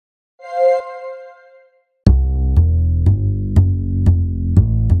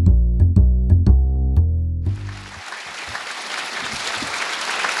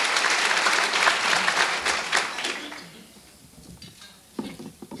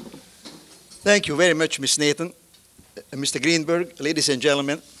Thank you very much, Ms. Nathan. Mr. Greenberg, ladies and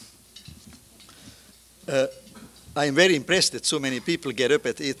gentlemen, I am very impressed that so many people get up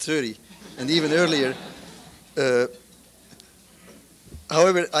at 8:30 and even earlier.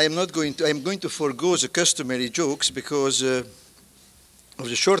 However, I'm going to forego the customary jokes because of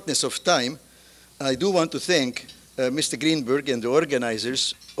the shortness of time. I do want to thank Mr. Greenberg and the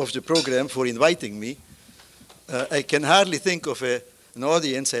organizers of the program for inviting me. I can hardly think of an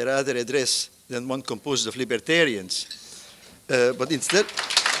audience I rather address than one composed of libertarians. But instead,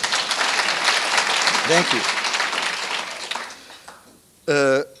 thank you.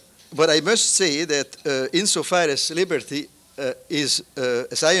 But I must say that insofar as liberty is,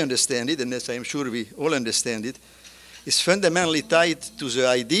 as I understand it, and as I'm sure we all understand it, is fundamentally tied to the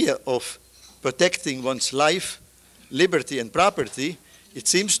idea of protecting one's life, liberty, and property, it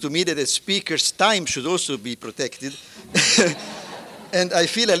seems to me that a speaker's time should also be protected. And I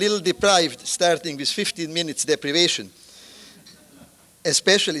feel a little deprived starting with 15 minutes deprivation,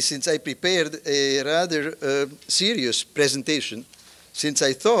 especially since I prepared a rather serious presentation, since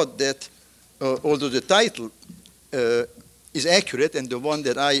I thought that although the title is accurate and the one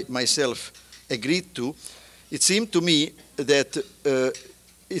that I myself agreed to, it seemed to me that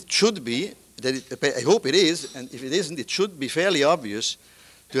it should be, I hope it is, and if it isn't, it should be fairly obvious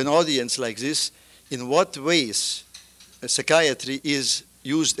to an audience like this in what ways psychiatry is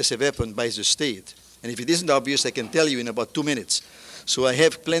used as a weapon by the state. And if it isn't obvious, I can tell you in about 2 minutes. So I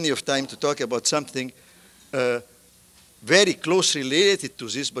have plenty of time to talk about something very closely related to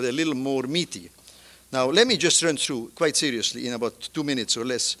this, but a little more meaty. Now, let me just run through, quite seriously, in about 2 minutes or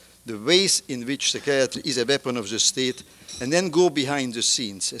less, the ways in which psychiatry is a weapon of the state, and then go behind the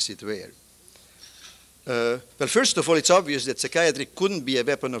scenes, as it were. Well, first of all, it's obvious that psychiatry couldn't be a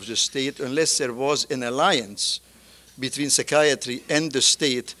weapon of the state unless there was an alliance between psychiatry and the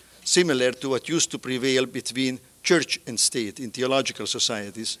state, similar to what used to prevail between church and state in theological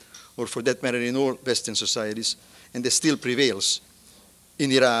societies, or for that matter in all Western societies, and that still prevails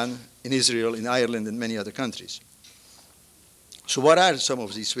in Iran, in Israel, in Ireland, and many other countries. So what are some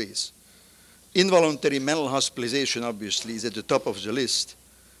of these ways? Involuntary mental hospitalization, obviously, is at the top of the list,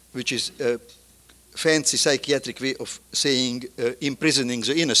 which is a fancy psychiatric way of saying imprisoning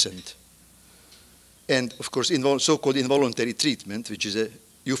the innocent. And, of course, so-called involuntary treatment, which is a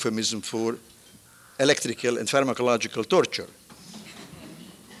euphemism for electrical and pharmacological torture.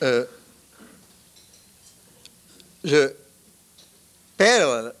 The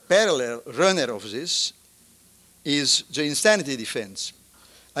parallel runner of this is the insanity defense.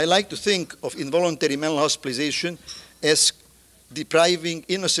 I like to think of involuntary mental hospitalization as depriving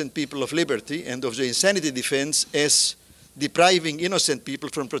innocent people of liberty, and of the insanity defense as depriving innocent people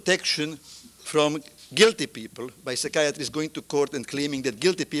from protection from guilty people by psychiatrists going to court and claiming that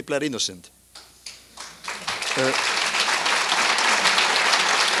guilty people are innocent.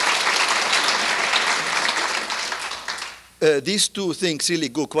 These two things really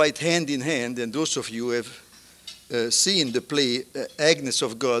go quite hand in hand, and those of you who have seen the play Agnes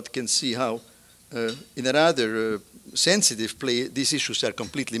of God can see how in a rather sensitive play these issues are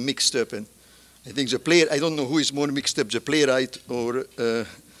completely mixed up. And I think the player, I don't know who is more mixed up, the playwright or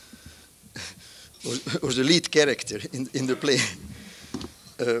the lead character in the play.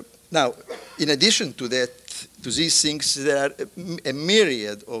 Now, in addition to that, to these things, there are a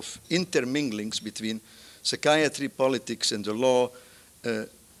myriad of interminglings between psychiatry, politics, and the law,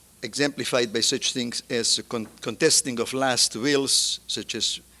 exemplified by such things as contesting of last wills, such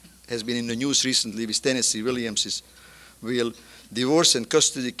as has been in the news recently with Tennessee Williams's will, divorce and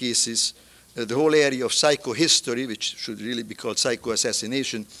custody cases, the whole area of psychohistory, which should really be called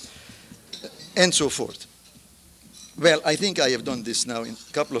psychoassassination, and so forth. Well, I think I have done this now in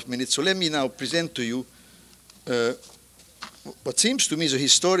a couple of minutes, so let me now present to you what seems to me the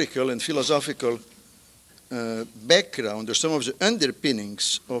historical and philosophical background, or some of the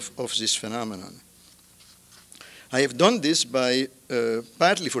underpinnings of this phenomenon. I have done this by,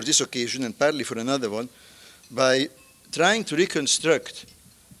 partly for this occasion and partly for another one, by trying to reconstruct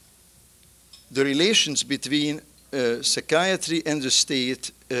the relations between psychiatry and the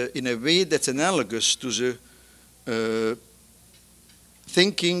state in a way that's analogous to the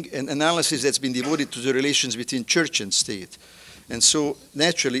thinking and analysis that's been devoted to the relations between church and state. And so,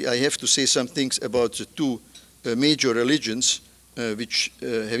 naturally, I have to say some things about the two major religions which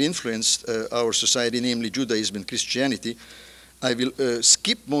have influenced our society, namely Judaism and Christianity. I will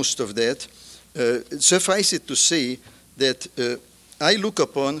skip most of that. Suffice it to say that I look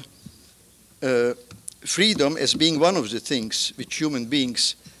upon freedom as being one of the things which human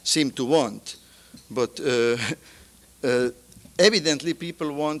beings seem to want. But evidently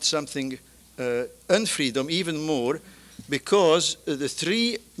people want something unfreedom even more because the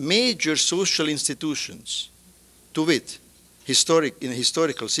three major social institutions, to wit, in a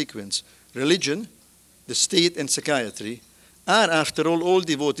historical sequence, religion, the state, and psychiatry, are, after all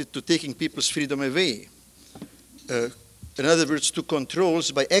devoted to taking people's freedom away. In other words, to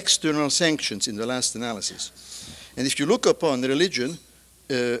controls by external sanctions in the last analysis. And if you look upon religion,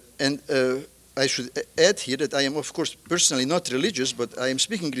 I should add here that I am, of course, personally not religious, but I am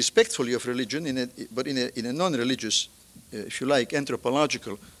speaking respectfully of religion, but in a non-religious, if you like,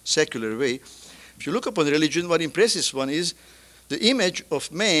 anthropological, secular way. If you look upon religion, what impresses one is the image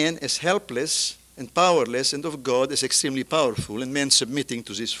of man as helpless and powerless, and of God as extremely powerful, and man submitting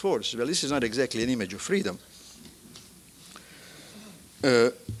to this force. Well, this is not exactly an image of freedom.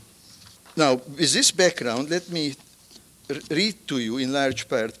 Now, with this background, let me read to you in large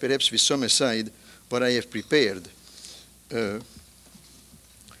part, perhaps with some aside, what I have prepared.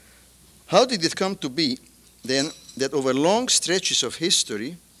 How did it come to be, then, that over long stretches of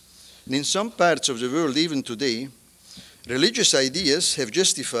history, and in some parts of the world even today, religious ideas have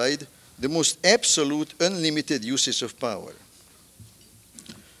justified the most absolute, unlimited uses of power?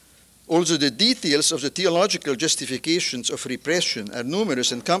 Also, the details of the theological justifications of repression are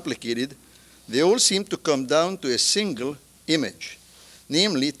numerous and complicated. They all seem to come down to a single image,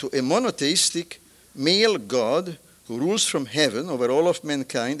 namely to a monotheistic male God who rules from heaven over all of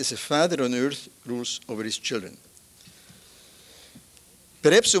mankind as a father on earth rules over his children.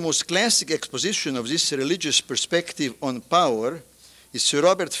 Perhaps the most classic exposition of this religious perspective on power is Sir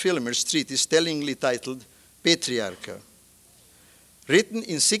Robert Filmer's treatise tellingly titled Patriarcha. Written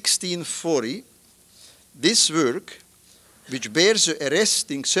in 1640, this work, which bears the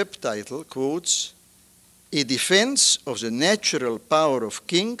arresting subtitle, quotes, "A defense of the natural power of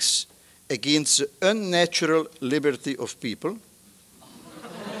kings against the unnatural liberty of people."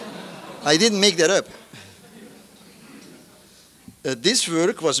 I didn't make that up. This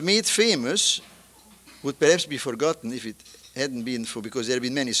work was made famous, would perhaps be forgotten if it hadn't been for, because there have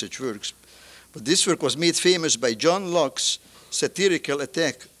been many such works, but this work was made famous by John Locke's satirical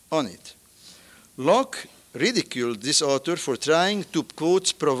attack on it. Locke ridiculed this author for trying to,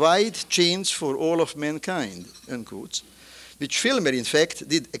 quote, "provide chains for all of mankind," unquote, which Filmer, in fact,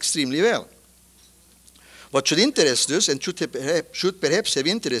 did extremely well. What should interest us, and should perhaps have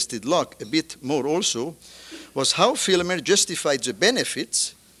interested Locke a bit more also, was how Filmer justified the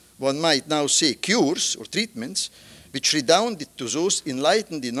benefits, one might now say cures or treatments, which redounded to those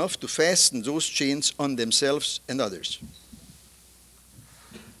enlightened enough to fasten those chains on themselves and others.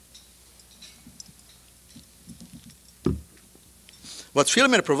 What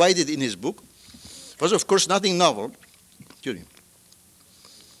Filmer provided in his book was, of course, nothing novel,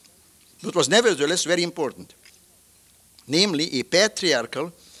 but was nevertheless very important, namely a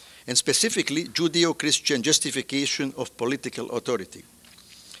patriarchal and specifically Judeo-Christian justification of political authority.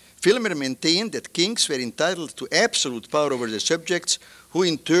 Filmer maintained that kings were entitled to absolute power over their subjects, who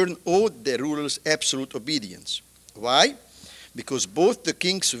in turn owed their rulers absolute obedience. Why? Because both the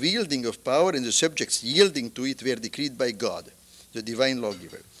king's wielding of power and the subjects yielding to it were decreed by God, the divine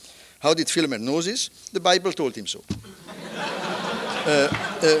lawgiver. How did Filmer know this? The Bible told him so.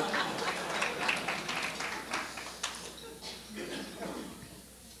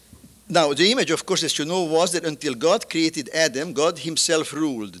 Now, the image, of course, as you know, was that until God created Adam, God himself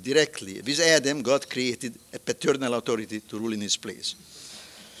ruled directly. With Adam, God created a paternal authority to rule in his place.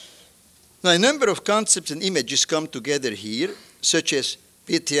 Now, a number of concepts and images come together here, such as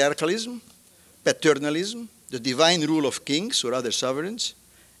patriarchalism, paternalism, the divine rule of kings or other sovereigns,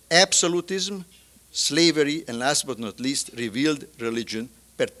 absolutism, slavery, and last but not least, revealed religion,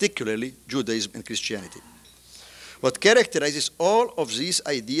 particularly Judaism and Christianity. What characterizes all of these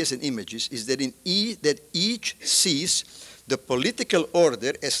ideas and images is that each sees the political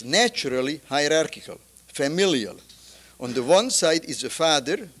order as naturally hierarchical, familial. On the one side is the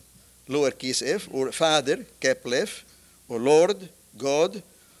father, lowercase f, or father, capital F, or Lord, God,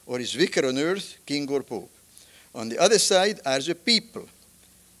 or his vicar on earth, king or pope. On the other side are the people,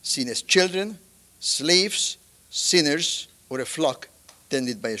 seen as children, slaves, sinners, or a flock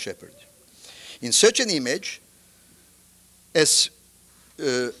tended by a shepherd. In such an image, as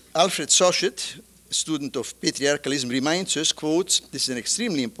Alfred Szasz, student of patriarchalism, reminds us, quotes, this is an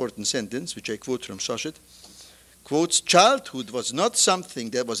extremely important sentence, which I quote from Szasz, quotes, "Childhood was not something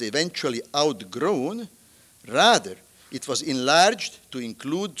that was eventually outgrown, rather it was enlarged to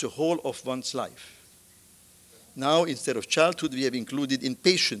include the whole of one's life." Now, instead of childhood, we have included in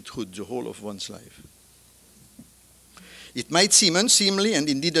patienthood the whole of one's life. It might seem unseemly and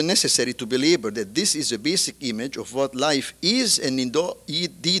indeed unnecessary to belabor that this is a basic image of what life is and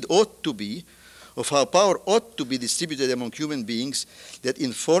indeed ought to be, of how power ought to be distributed among human beings, that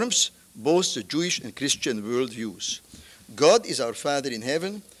informs both the Jewish and Christian worldviews. God is our Father in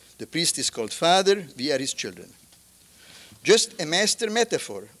heaven. The priest is called Father. We are his children. Just a master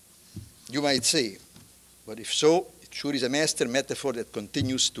metaphor, you might say. But if so, it sure is a master metaphor that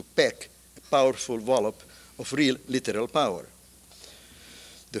continues to pack a powerful wallop of real literal power.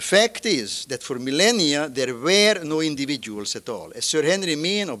 The fact is that for millennia there were no individuals at all. As Sir Henry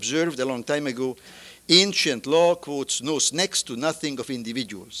Maine observed a long time ago, ancient law, quotes, knows next to nothing of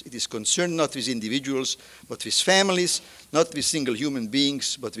individuals. It is concerned not with individuals, but with families, not with single human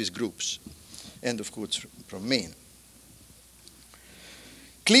beings, but with groups. End of quotes from Maine.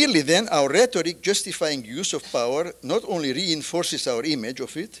 Clearly then, our rhetoric justifying use of power not only reinforces our image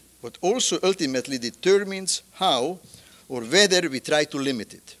of it, but also ultimately determines how or whether we try to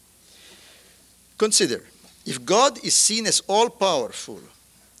limit it. Consider, if God is seen as all-powerful,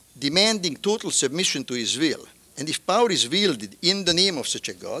 demanding total submission to his will, and if power is wielded in the name of such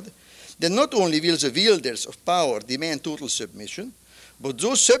a God, then not only will the wielders of power demand total submission, but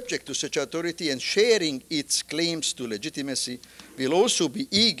those subject to such authority and sharing its claims to legitimacy will also be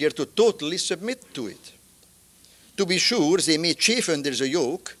eager to totally submit to it. To be sure, they may chafe under the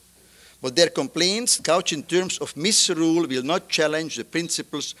yoke, but their complaints, couched in terms of misrule, will not challenge the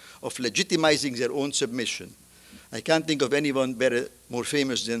principles of legitimizing their own submission. I can't think of anyone better, more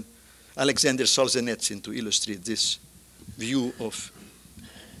famous than Alexander Solzhenitsyn to illustrate this view of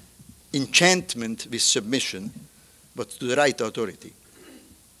enchantment with submission, but to the right authority.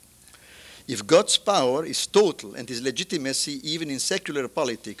 If God's power is total and his legitimacy, even in secular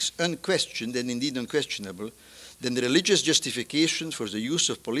politics, unquestioned and indeed unquestionable, then the religious justification for the use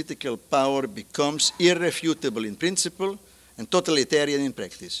of political power becomes irrefutable in principle and totalitarian in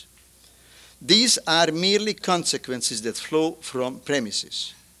practice. These are merely consequences that flow from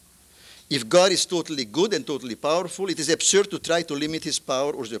premises. If God is totally good and totally powerful, it is absurd to try to limit his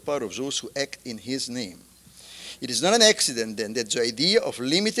power or the power of those who act in his name. It is not an accident, then, that the idea of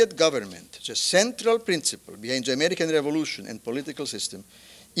limited government, the central principle behind the American Revolution and political system,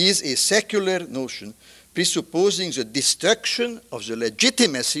 is a secular notion presupposing the destruction of the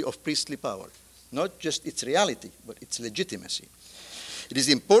legitimacy of priestly power, not just its reality, but its legitimacy. It is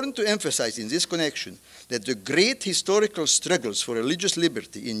important to emphasize in this connection that the great historical struggles for religious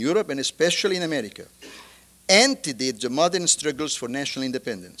liberty in Europe and especially in America antedate the modern struggles for national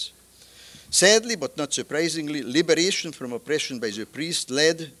independence. Sadly, but not surprisingly, liberation from oppression by the priest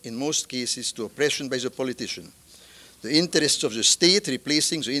led, in most cases, to oppression by the politician, the interests of the state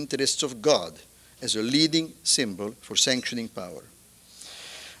replacing the interests of God as a leading symbol for sanctioning power.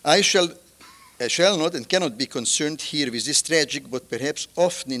 I shall not and cannot be concerned here with this tragic but perhaps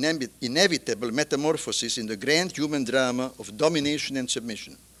often inevitable metamorphosis in the grand human drama of domination and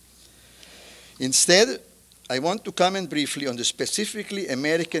submission. Instead, I want to comment briefly on the specifically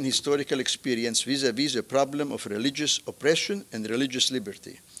American historical experience vis-à-vis the problem of religious oppression and religious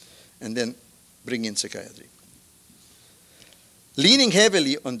liberty, and then bring in psychiatry. Leaning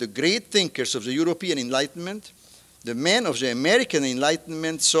heavily on the great thinkers of the European Enlightenment, the men of the American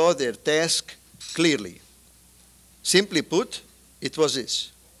Enlightenment saw their task clearly. Simply put, it was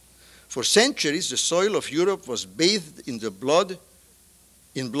this. For centuries, the soil of Europe was bathed in blood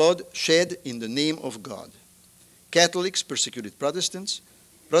shed in the name of God. Catholics persecuted Protestants,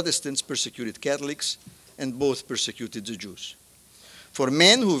 Protestants persecuted Catholics, and both persecuted the Jews. For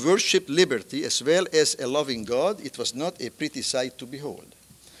men who worshipped liberty as well as a loving God, it was not a pretty sight to behold.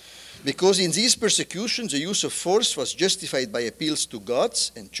 Because in these persecutions, the use of force was justified by appeals to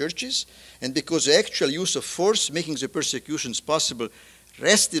gods and churches, and because the actual use of force making the persecutions possible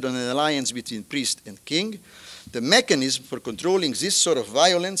rested on an alliance between priest and king, the mechanism for controlling this sort of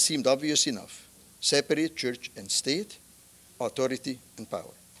violence seemed obvious enough. Separate church and state, authority and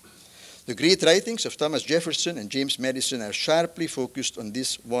power. The great writings of Thomas Jefferson and James Madison are sharply focused on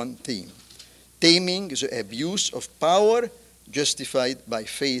this one theme, taming the abuse of power justified by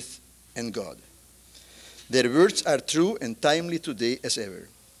faith and God. Their words are true and timely today as ever.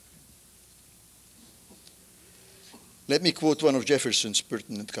 Let me quote one of Jefferson's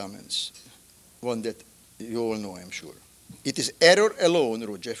pertinent comments, one that you all know, I'm sure. It is error alone,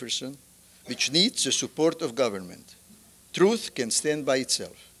 wrote Jefferson, which needs the support of government. Truth can stand by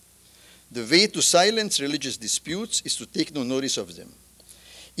itself. The way to silence religious disputes is to take no notice of them.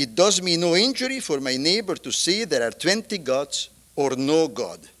 It does me no injury for my neighbor to say there are 20 gods or no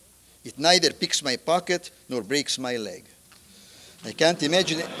God. It neither picks my pocket nor breaks my leg. I can't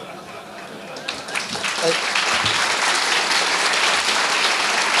imagine it.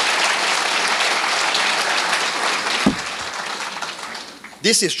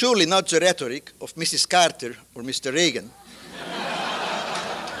 This is surely not the rhetoric of Mrs. Carter or Mr. Reagan.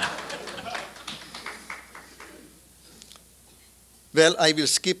 Well, I will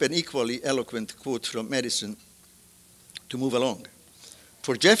skip an equally eloquent quote from Madison to move along.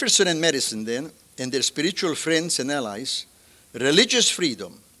 For Jefferson and Madison, then, and their spiritual friends and allies, religious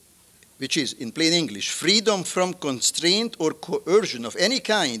freedom, which is, in plain English, freedom from constraint or coercion of any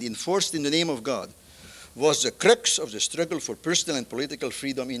kind enforced in the name of God, was the crux of the struggle for personal and political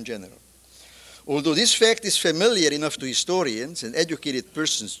freedom in general. Although this fact is familiar enough to historians and educated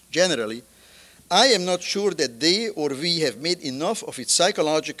persons generally, I am not sure that they or we have made enough of its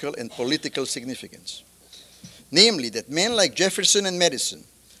psychological and political significance. Namely, that men like Jefferson and Madison,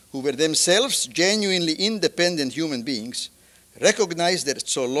 who were themselves genuinely independent human beings, recognized that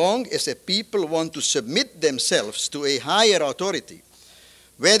so long as a people want to submit themselves to a higher authority,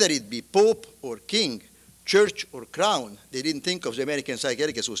 whether it be Pope or King, Church or Crown, they didn't think of the American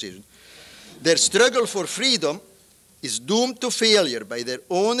Psychiatric Association, their struggle for freedom is doomed to failure by their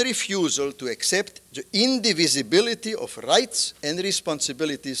own refusal to accept the indivisibility of rights and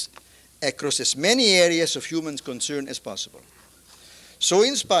responsibilities across as many areas of human concern as possible. So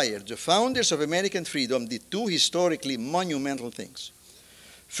inspired, the founders of American freedom did two historically monumental things.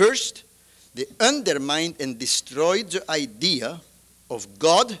 First, they undermined and destroyed the idea of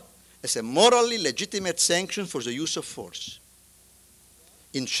God as a morally legitimate sanction for the use of force,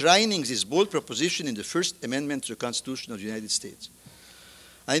 enshrining this bold proposition in the First Amendment to the Constitution of the United States.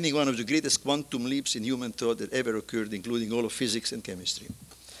 I think one of the greatest quantum leaps in human thought that ever occurred, including all of physics and chemistry.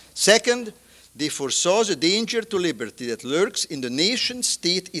 Second, they foresaw the danger to liberty that lurks in the nation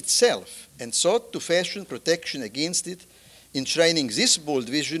state itself and sought to fashion protection against it, enshrining this bold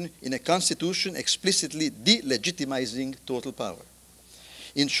vision in a constitution explicitly delegitimizing total power.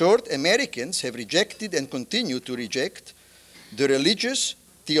 In short, Americans have rejected and continue to reject the religious,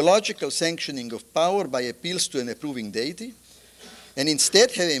 theological sanctioning of power by appeals to an approving deity, and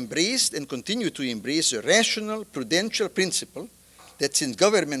instead have embraced and continue to embrace a rational, prudential principle that since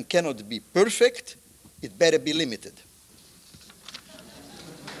government cannot be perfect, it better be limited.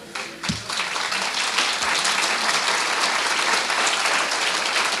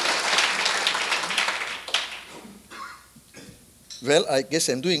 Well, I guess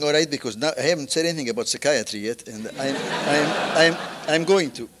I'm doing all right because now I haven't said anything about psychiatry yet, and I'm going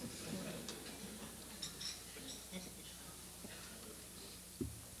to.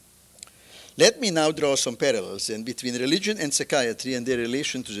 Let me now draw some parallels between religion and psychiatry and their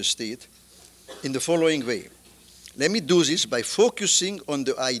relation to the state in the following way. Let me do this by focusing on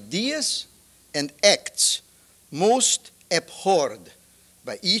the ideas and acts most abhorred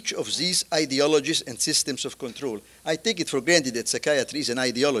by each of these ideologies and systems of control. I take it for granted that psychiatry is an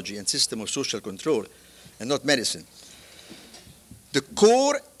ideology and system of social control and not medicine. The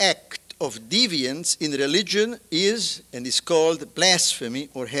core act of deviance in religion is and is called blasphemy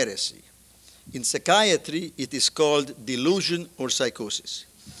or heresy. In psychiatry, it is called delusion or psychosis.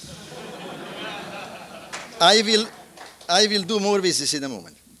 I will do more with this in a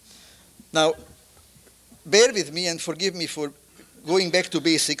moment. Now, bear with me and forgive me for going back to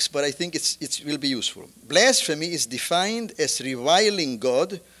basics, but I think it will be useful. Blasphemy is defined as reviling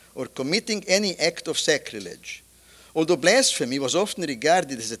God or committing any act of sacrilege. Although blasphemy was often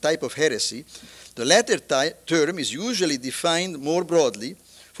regarded as a type of heresy, the latter term is usually defined more broadly,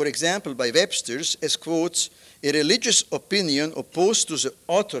 for example, by Webster's as, quotes, a religious opinion opposed to the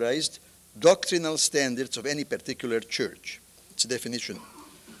authorized doctrinal standards of any particular church. It's a definition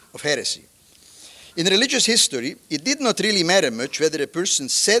of heresy. In religious history, it did not really matter much whether a person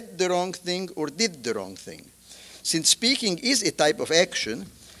said the wrong thing or did the wrong thing. Since speaking is a type of action,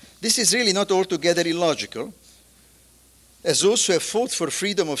 this is really not altogether illogical, as those who have fought for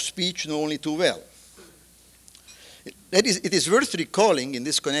freedom of speech know only too well. It is worth recalling in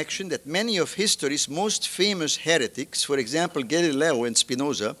this connection that many of history's most famous heretics, for example, Galileo and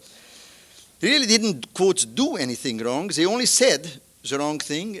Spinoza, really didn't, quote, do anything wrong. They only said the wrong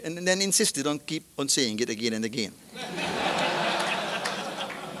thing and then insisted on keep on saying it again and again.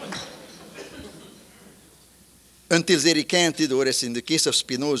 Until they recanted, or as in the case of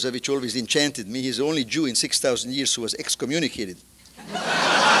Spinoza, which always enchanted me, he's the only Jew in 6,000 years who was excommunicated.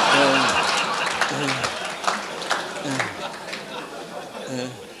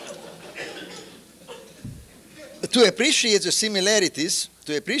 To appreciate the similarities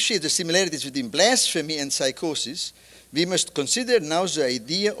between blasphemy and psychosis, we must consider now the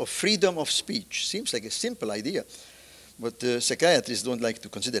idea of freedom of speech. Seems like a simple idea, but psychiatrists don't like to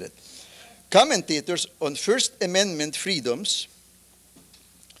consider it. Commentators on First Amendment freedoms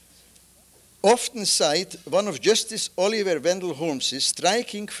often cite one of Justice Oliver Wendell Holmes's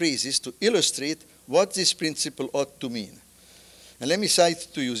striking phrases to illustrate what this principle ought to mean. And let me cite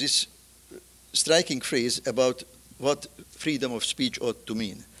to you this striking phrase about what freedom of speech ought to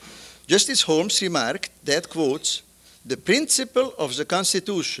mean. Justice Holmes remarked that, quotes, "The principle of the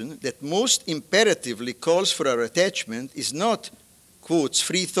Constitution that most imperatively calls for our attachment is not, quotes,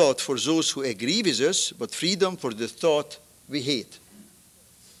 free thought for those who agree with us, but freedom for the thought we hate."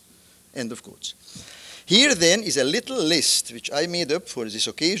 End of quotes. Here then is a little list, which I made up for this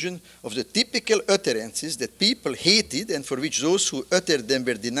occasion, of the typical utterances that people hated and for which those who uttered them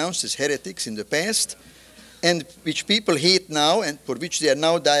were denounced as heretics in the past, and which people hate now and for which they are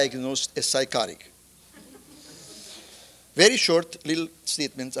now diagnosed as psychotic. Very short little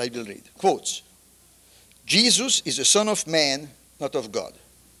statements I will read. Quotes, "Jesus is the Son of Man, not of God."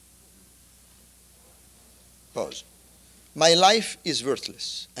 Pause. "My life is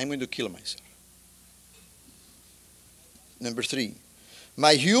worthless. I'm going to kill myself." Number 3,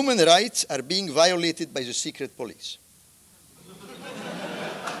 "My human rights are being violated by the secret police."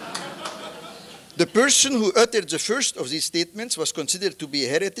 The person who uttered the first of these statements was considered to be a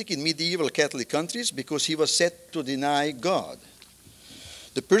heretic in medieval Catholic countries because he was said to deny God.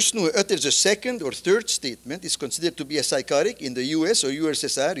 The person who utters the second or third statement is considered to be a psychotic in the US or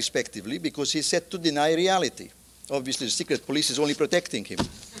USSR, respectively, because he is said to deny reality. Obviously, the secret police is only protecting him.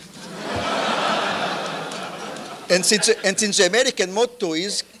 And since the American motto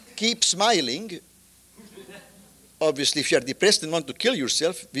is keep smiling, obviously, if you are depressed and want to kill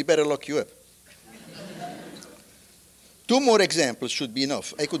yourself, we better lock you up. 2 more examples should be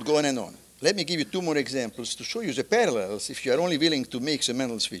enough. I could go on and on. Let me give you 2 more examples to show you the parallels if you are only willing to make the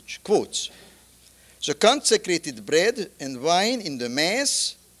mental switch. Quotes, "The consecrated bread and wine in the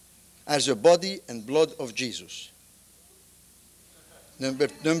Mass are the body and blood of Jesus."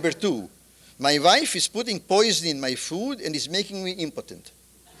 Number 2, "My wife is putting poison in my food and is making me impotent."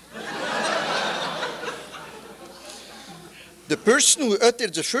 The person who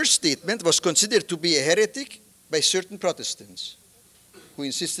uttered the first statement was considered to be a heretic by certain Protestants who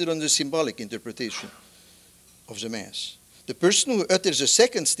insisted on the symbolic interpretation of the Mass. The person who utters the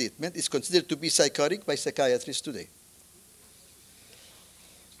second statement is considered to be psychotic by psychiatrists today.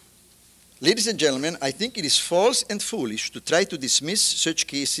 Ladies and gentlemen, I think it is false and foolish to try to dismiss such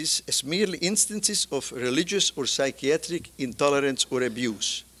cases as merely instances of religious or psychiatric intolerance or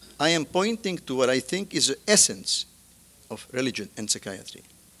abuse. I am pointing to what I think is the essence of religion and psychiatry.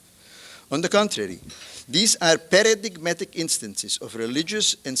 On the contrary, these are paradigmatic instances of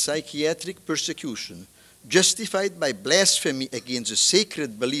religious and psychiatric persecution justified by blasphemy against the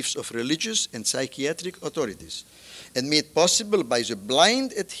sacred beliefs of religious and psychiatric authorities, and made possible by the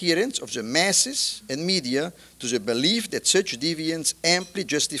blind adherence of the masses and media to the belief that such deviance amply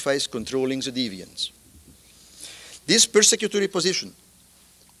justifies controlling the deviants. This persecutory position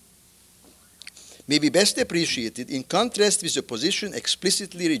may be best appreciated in contrast with the position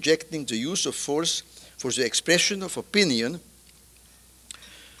explicitly rejecting the use of force for the expression of opinion,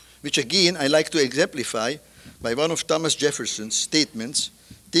 which again I like to exemplify by one of Thomas Jefferson's statements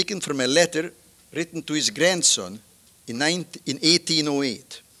taken from a letter written to his grandson in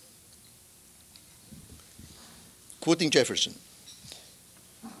 1808. Quoting Jefferson,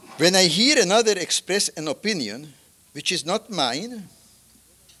 "When I hear another express an opinion which is not mine,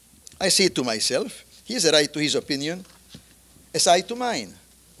 I say to myself, he has a right to his opinion, as I to mine.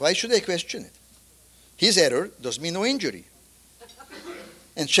 Why should I question it? His error does me no injury.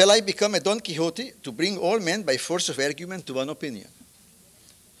 And shall I become a Don Quixote to bring all men by force of argument to one opinion?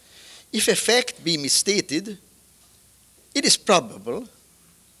 If a fact be misstated, it is probable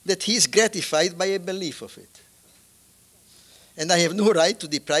that he is gratified by a belief of it. And I have no right to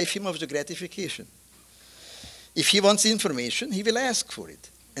deprive him of the gratification. If he wants information, he will ask for it,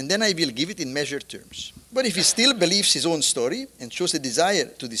 and then I will give it in measured terms. But if he still believes his own story and shows a desire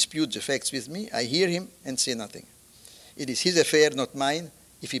to dispute the facts with me, I hear him and say nothing. It is his affair, not mine,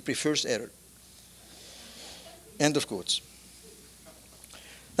 if he prefers error." End of quotes.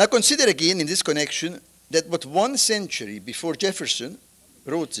 Now consider again in this connection that but 1 century before Jefferson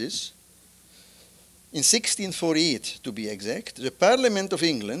wrote this, in 1648 to be exact, the Parliament of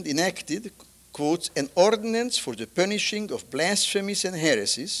England enacted, quotes, "an ordinance for the punishing of blasphemies and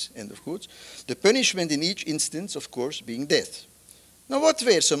heresies," end of quotes, the punishment in each instance, of course, being death. Now what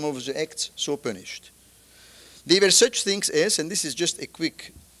were some of the acts so punished? They were such things as, and this is just a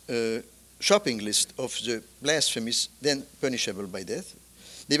quick shopping list of the blasphemies then punishable by death.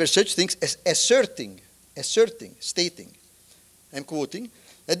 They were such things as asserting, stating, I'm quoting,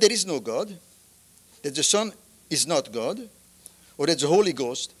 that there is no God, that the Son is not God, or that the Holy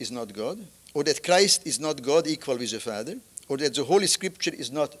Ghost is not God, or that Christ is not God equal with the Father, or that the Holy Scripture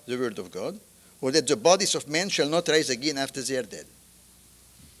is not the Word of God, or that the bodies of men shall not rise again after they are dead.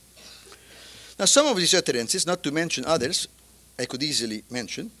 Now, some of these utterances, not to mention others, I could easily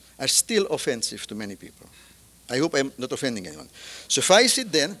mention, are still offensive to many people. I hope I'm not offending anyone. Suffice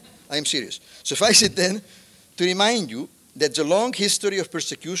it then, I am serious, suffice it then to remind you that the long history of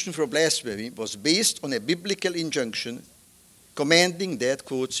persecution for blasphemy was based on a biblical injunction commanding that,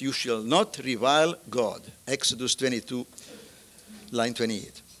 quotes, you shall not revile God, Exodus 22, line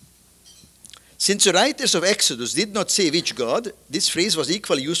 28. Since the writers of Exodus did not say which God, this phrase was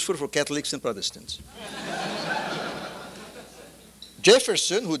equally useful for Catholics and Protestants.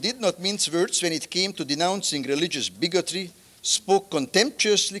 Jefferson, who did not mince words when it came to denouncing religious bigotry, spoke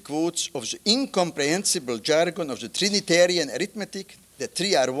contemptuously, quotes, of the incomprehensible jargon of the Trinitarian arithmetic that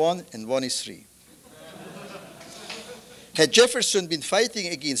 3 are 1 and 1 is 3. Had Jefferson been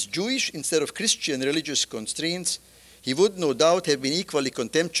fighting against Jewish instead of Christian religious constraints, he would no doubt have been equally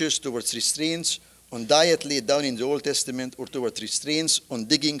contemptuous towards restraints on diet laid down in the Old Testament or towards restraints on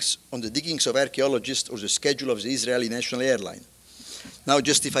the diggings of archaeologists or the schedule of the Israeli national airline, now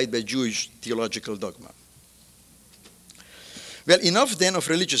justified by Jewish theological dogma. Well, enough then of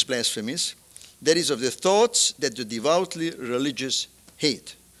religious blasphemies. There is of the thoughts that the devoutly religious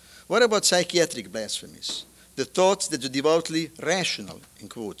hate. What about psychiatric blasphemies? The thoughts that the devoutly rational, in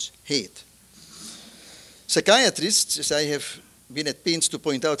quotes, hate. Psychiatrists, as I have been at pains to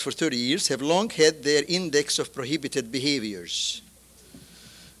point out for 30 years, have long had their index of prohibited behaviors,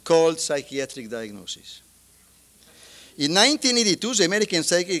 called psychiatric diagnoses. In 1982, the American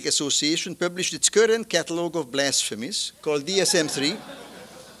Psychiatric Association published its current catalogue of blasphemies, called DSM-3,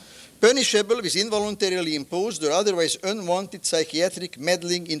 punishable with involuntarily imposed or otherwise unwanted psychiatric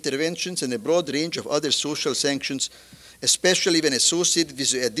meddling interventions and a broad range of other social sanctions, especially when associated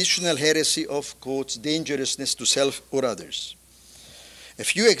with the additional heresy of, quotes, dangerousness to self or others. A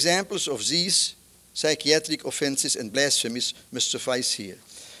few examples of these psychiatric offenses and blasphemies must suffice here.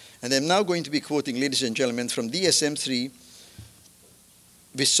 And I'm now going to be quoting, ladies and gentlemen, from DSM-3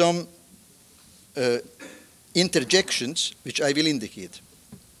 with some interjections which I will indicate.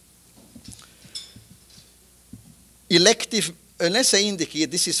 Elective, unless I indicate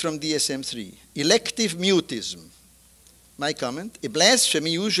this is from DSM-3, elective mutism. My comment, a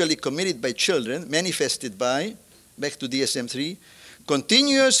blasphemy usually committed by children manifested by, back to DSM-3,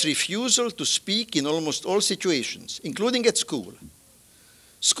 continuous refusal to speak in almost all situations, including at school.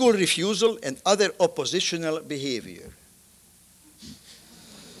 School refusal, and other oppositional behavior.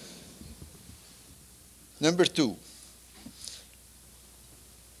 Number 2,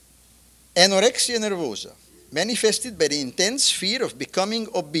 anorexia nervosa, manifested by the intense fear of becoming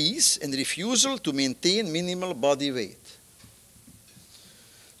obese and refusal to maintain minimal body weight.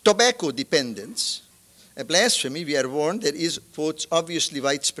 Tobacco dependence, a blasphemy, we are warned, that is, quotes, obviously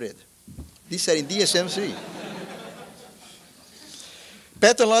widespread. These are in DSM-3.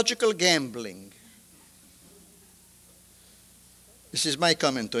 Pathological gambling. This is my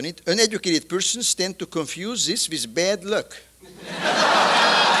comment on it. Uneducated persons tend to confuse this with bad luck.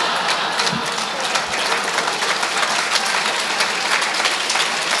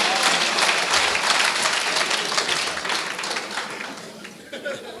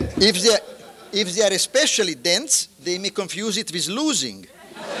 If they are especially dense, they may confuse it with losing.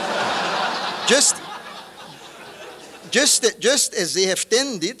 Just as they have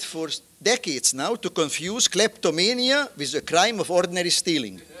tended for decades now to confuse kleptomania with the crime of ordinary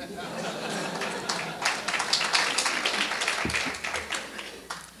stealing.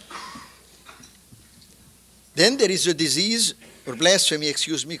 Then there is a disease, or blasphemy,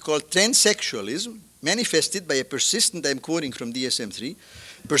 excuse me, called transsexualism, manifested by a persistent, I'm quoting from DSM-3,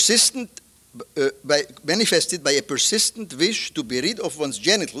 manifested by a persistent wish to be rid of one's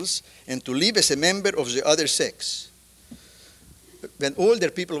genitals and to live as a member of the other sex. When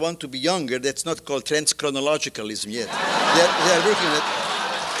older people want to be younger, that's not called transchronologicalism yet. They are working on it.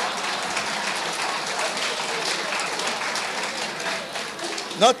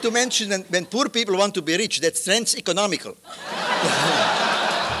 Not to mention when poor people want to be rich, that's trans-economical.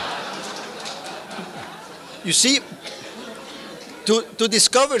 You see, to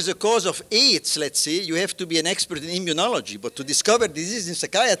discover the cause of AIDS, let's say, you have to be an expert in immunology. But to discover disease in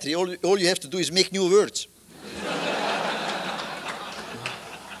psychiatry, all you have to do is make new words.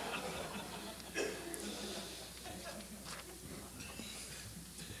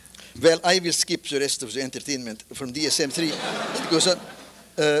 Well, I will skip the rest of the entertainment from DSM-3. It goes on.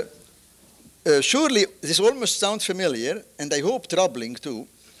 Surely this almost sounds familiar, and I hope troubling too,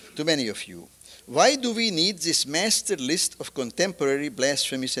 to many of you. Why do we need this master list of contemporary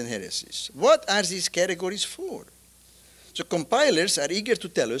blasphemies and heresies? What are these categories for? The compilers are eager to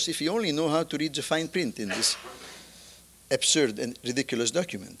tell us if we only know how to read the fine print in this absurd and ridiculous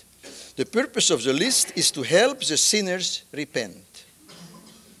document. The purpose of the list is to help the sinners repent.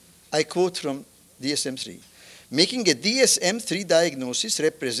 I quote from DSM-3. Making a DSM-3 diagnosis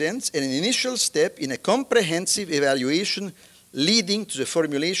represents an initial step in a comprehensive evaluation leading to the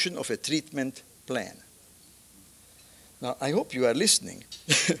formulation of a treatment plan. Now, I hope you are listening,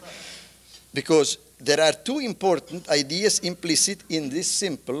 because there are two important ideas implicit in this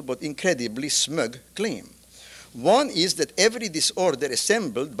simple but incredibly smug claim. One is that every disorder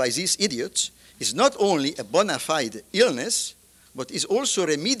assembled by these idiots is not only a bona fide illness, but is also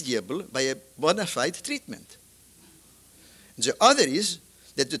remediable by a bona fide treatment. The other is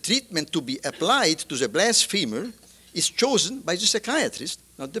that the treatment to be applied to the blasphemer is chosen by the psychiatrist,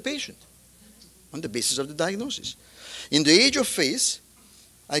 not the patient, on the basis of the diagnosis. In the age of faith,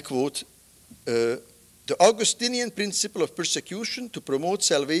 I quote, the Augustinian principle of persecution to promote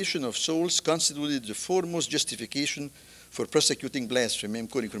salvation of souls constituted the foremost justification for prosecuting blasphemy. I'm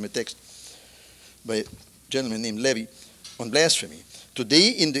quoting from a text by a gentleman named Levy on blasphemy. Today,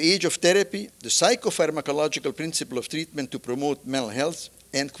 in the age of therapy, the psychopharmacological principle of treatment to promote mental health,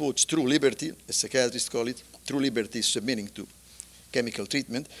 end quotes, true liberty, as psychiatrists call it, true liberty is submitting to chemical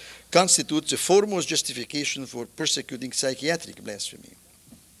treatment, constitutes the foremost justification for persecuting psychiatric blasphemy.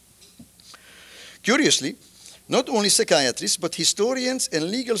 Curiously, not only psychiatrists, but historians and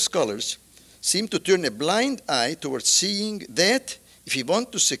legal scholars seem to turn a blind eye towards seeing that if we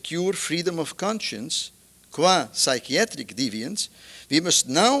want to secure freedom of conscience, qua psychiatric deviance, we must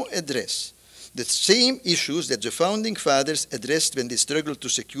now address the same issues that the founding fathers addressed when they struggled to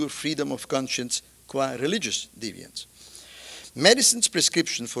secure freedom of conscience, qua religious deviance. Medicine's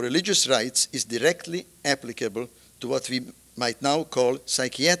prescription for religious rights is directly applicable to what we might now call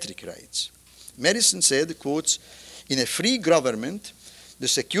psychiatric rights. Medicine said, quotes, in a free government, the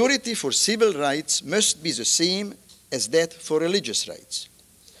security for civil rights must be the same as that for religious rights.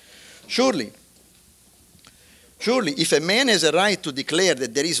 Surely, if a man has a right to declare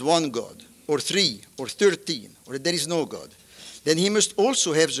that there is one God, or 3, or 13, or that there is no God, then he must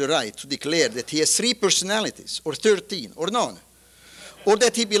also have the right to declare that he has 3 personalities, or 13, or none, or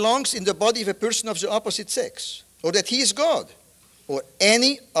that he belongs in the body of a person of the opposite sex, or that he is God, or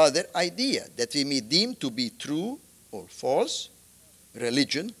any other idea that we may deem to be true or false,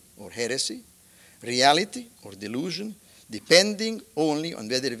 religion or heresy, reality or delusion, depending only on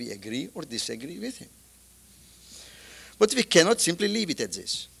whether we agree or disagree with him. But we cannot simply leave it at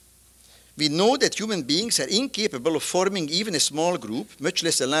this. We know that human beings are incapable of forming even a small group, much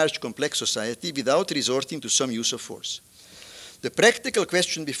less a large complex society, without resorting to some use of force. The practical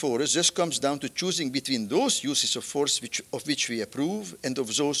question before us thus comes down to choosing between those uses of force of which we approve and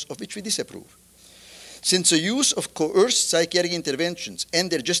of those of which we disapprove. Since the use of coerced psychiatric interventions and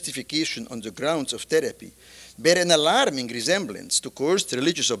their justification on the grounds of therapy bear an alarming resemblance to coerced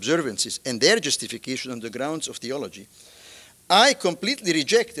religious observances and their justification on the grounds of theology, I completely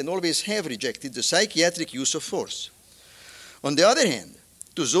reject and always have rejected the psychiatric use of force. On the other hand,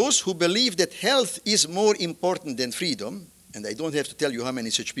 to those who believe that health is more important than freedom, and I don't have to tell you how many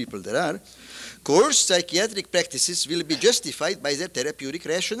such people there are, coerced psychiatric practices will be justified by their therapeutic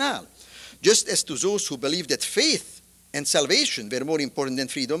rationale. Just as to those who believe that faith and salvation were more important than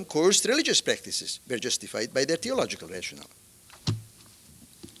freedom, coerced religious practices were justified by their theological rationale.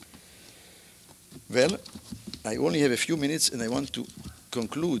 Well, I only have a few minutes and I want to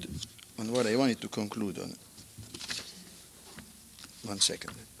conclude on what I wanted to conclude on. 1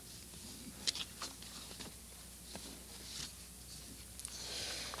 second.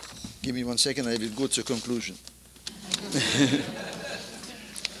 Give me 1 second, I will go to a conclusion.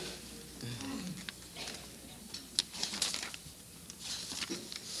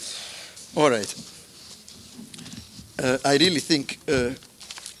 All right. I really think,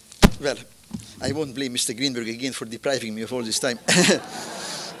 well, I won't blame Mr. Greenberg again for depriving me of all this time.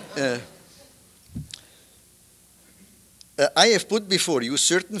 I have put before you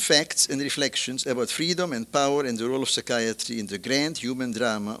certain facts and reflections about freedom and power and the role of psychiatry in the grand human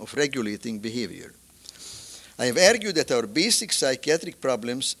drama of regulating behavior. I have argued that our basic psychiatric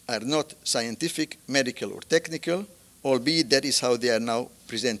problems are not scientific, medical, or technical, albeit that is how they are now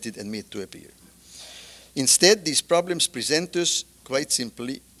presented and made to appear. Instead, these problems present us, quite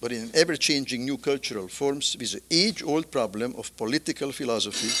simply, but in ever-changing new cultural forms, with the age-old problem of political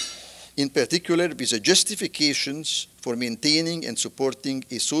philosophy, in particular with the justifications for maintaining and supporting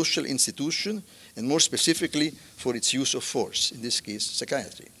a social institution, and more specifically for its use of force, in this case,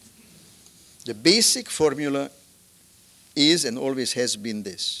 psychiatry. The basic formula is and always has been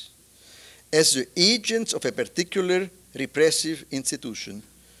this. As the agents of a particular repressive institution,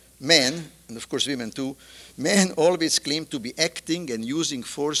 men, and of course women too, men always claim to be acting and using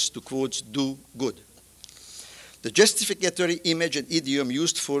force to, quote, do good. The justificatory image and idiom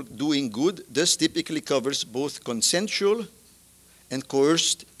used for doing good thus typically covers both consensual and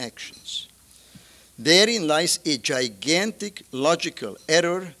coerced actions. Therein lies a gigantic logical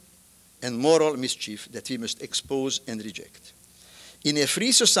error and moral mischief that we must expose and reject. In a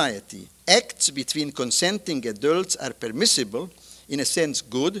free society, acts between consenting adults are permissible, in a sense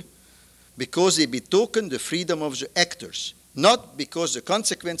good, because they betoken the freedom of the actors, not because the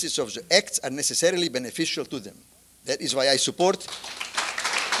consequences of the acts are necessarily beneficial to them. That is why I support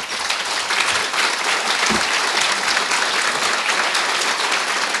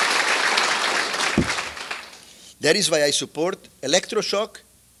electroshock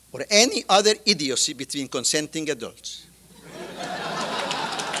or any other idiocy between consenting adults.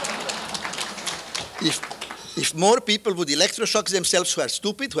 If more people would electroshock themselves who are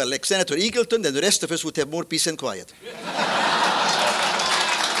stupid, who are like Senator Eagleton, then the rest of us would have more peace and quiet.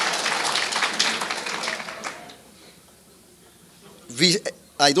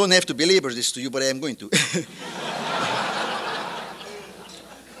 I don't have to belabor this to you, but I am going to.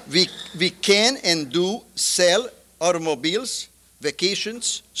 we can and do sell automobiles,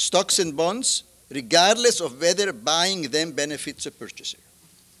 vacations, stocks and bonds, regardless of whether buying them benefits a purchaser.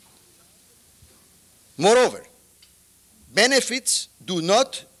 Moreover, benefits do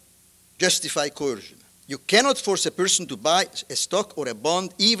not justify coercion. You cannot force a person to buy a stock or a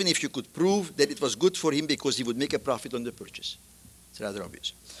bond even if you could prove that it was good for him because he would make a profit on the purchase. It's rather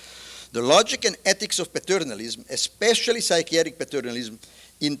obvious. The logic and ethics of paternalism, especially psychiatric paternalism,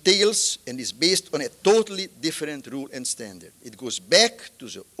 entails and is based on a totally different rule and standard. It goes back to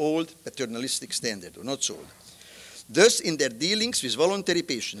the old paternalistic standard, or not so old. Thus, in their dealings with voluntary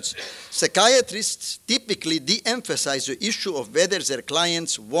patients, psychiatrists typically de-emphasize the issue of whether their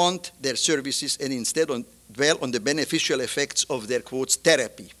clients want their services and instead dwell on the beneficial effects of their, quote,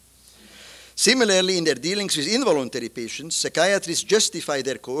 therapy. Similarly, in their dealings with involuntary patients, psychiatrists justify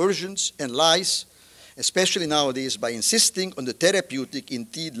their coercions and lies, especially nowadays, by insisting on the therapeutic,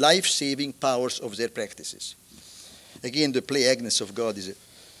 indeed life-saving powers of their practices. Again, the play Agnes of God is a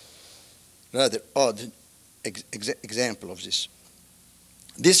rather odd example of this.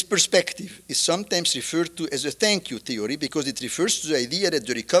 This perspective is sometimes referred to as a thank you theory because it refers to the idea that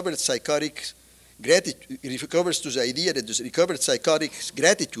the recovered psychotic's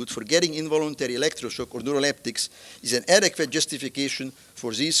gratitude for getting involuntary electroshock or neuroleptics is an adequate justification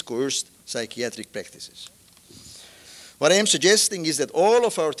for these coerced psychiatric practices. What I am suggesting is that all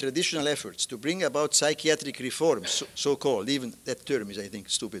of our traditional efforts to bring about psychiatric reforms, so-called, even that term is, I think,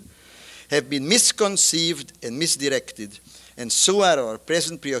 stupid, have been misconceived and misdirected, and so are our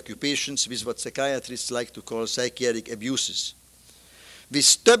present preoccupations with what psychiatrists like to call psychiatric abuses. We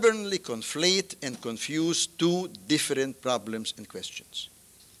stubbornly conflate and confuse two different problems and questions.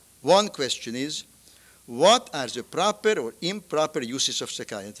 One question is, what are the proper or improper uses of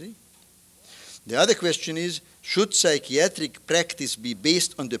psychiatry? The other question is, should psychiatric practice be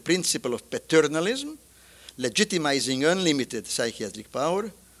based on the principle of paternalism, legitimizing unlimited psychiatric power,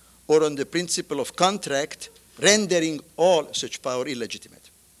 or on the principle of contract, rendering all such power illegitimate?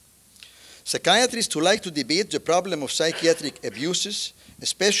 Psychiatrists who like to debate the problem of psychiatric abuses,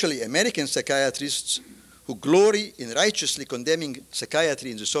 especially American psychiatrists who glory in righteously condemning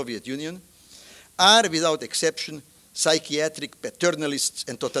psychiatry in the Soviet Union, are without exception psychiatric paternalists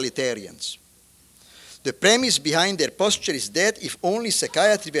and totalitarians. The premise behind their posture is that if only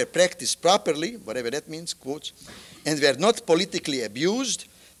psychiatry were practiced properly, whatever that means, quotes, and were not politically abused,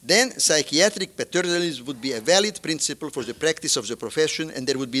 then psychiatric paternalism would be a valid principle for the practice of the profession and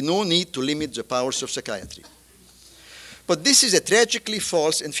there would be no need to limit the powers of psychiatry. But this is a tragically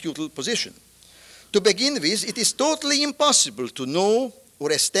false and futile position. To begin with, it is totally impossible to know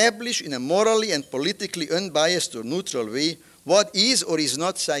or establish in a morally and politically unbiased or neutral way what is or is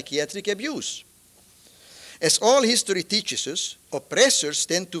not psychiatric abuse. As all history teaches us, oppressors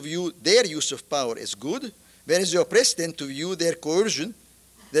tend to view their use of power as good, whereas the oppressed tend to view their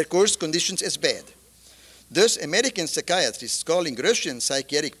coerced conditions as bad. Thus, American psychiatrists calling Russian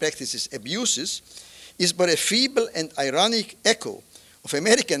psychiatric practices abuses is but a feeble and ironic echo of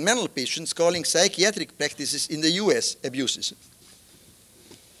American mental patients calling psychiatric practices in the US abuses.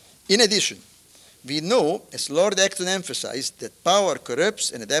 In addition, we know, as Lord Acton emphasized, that power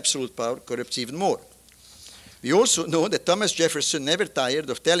corrupts and that absolute power corrupts even more. We also know that Thomas Jefferson never tired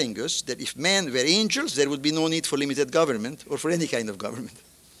of telling us that if men were angels, there would be no need for limited government or for any kind of government.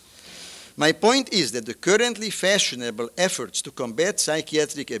 My point is that the currently fashionable efforts to combat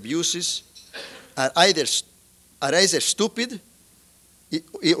psychiatric abuses are either stupid,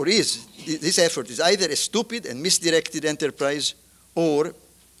 this effort is either a stupid and misdirected enterprise, or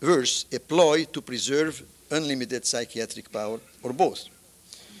worse, a ploy to preserve unlimited psychiatric power, or both.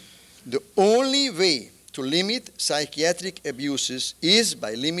 The only way to limit psychiatric abuses is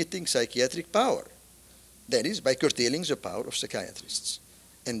by limiting psychiatric power. That is, by curtailing the power of psychiatrists.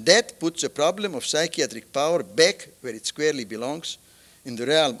 And that puts the problem of psychiatric power back where it squarely belongs, in the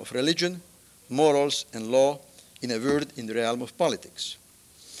realm of religion, morals, and law, in a word, in the realm of politics.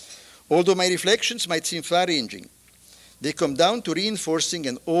 Although my reflections might seem far-ranging, they come down to reinforcing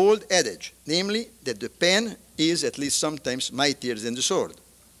an old adage, namely that the pen is at least sometimes mightier than the sword.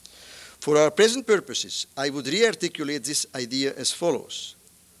 For our present purposes, I would re-articulate this idea as follows.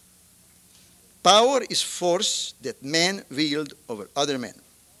 Power is force that men wield over other men.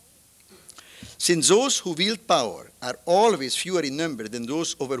 Since those who wield power are always fewer in number than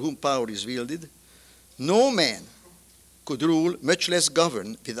those over whom power is wielded, no man could rule, much less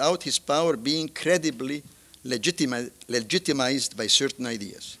govern, without his power being credibly legitimized by certain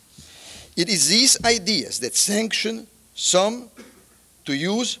ideas. It is these ideas that sanction some to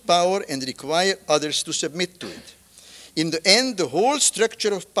use power and require others to submit to it. In the end, the whole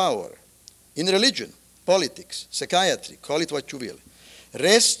structure of power in religion, politics, psychiatry, call it what you will,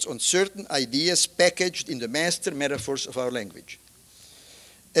 rests on certain ideas packaged in the master metaphors of our language.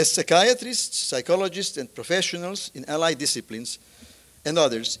 As psychiatrists, psychologists, and professionals in allied disciplines and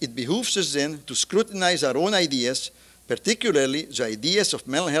others, it behooves us then to scrutinize our own ideas, particularly the ideas of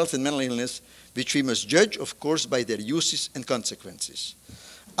mental health and mental illness, which we must judge, of course, by their uses and consequences.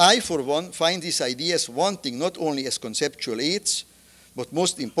 I, for one, find these ideas wanting not only as conceptual aids, but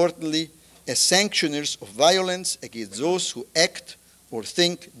most importantly, as sanctioners of violence against those who act or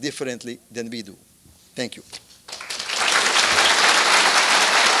think differently than we do. Thank you.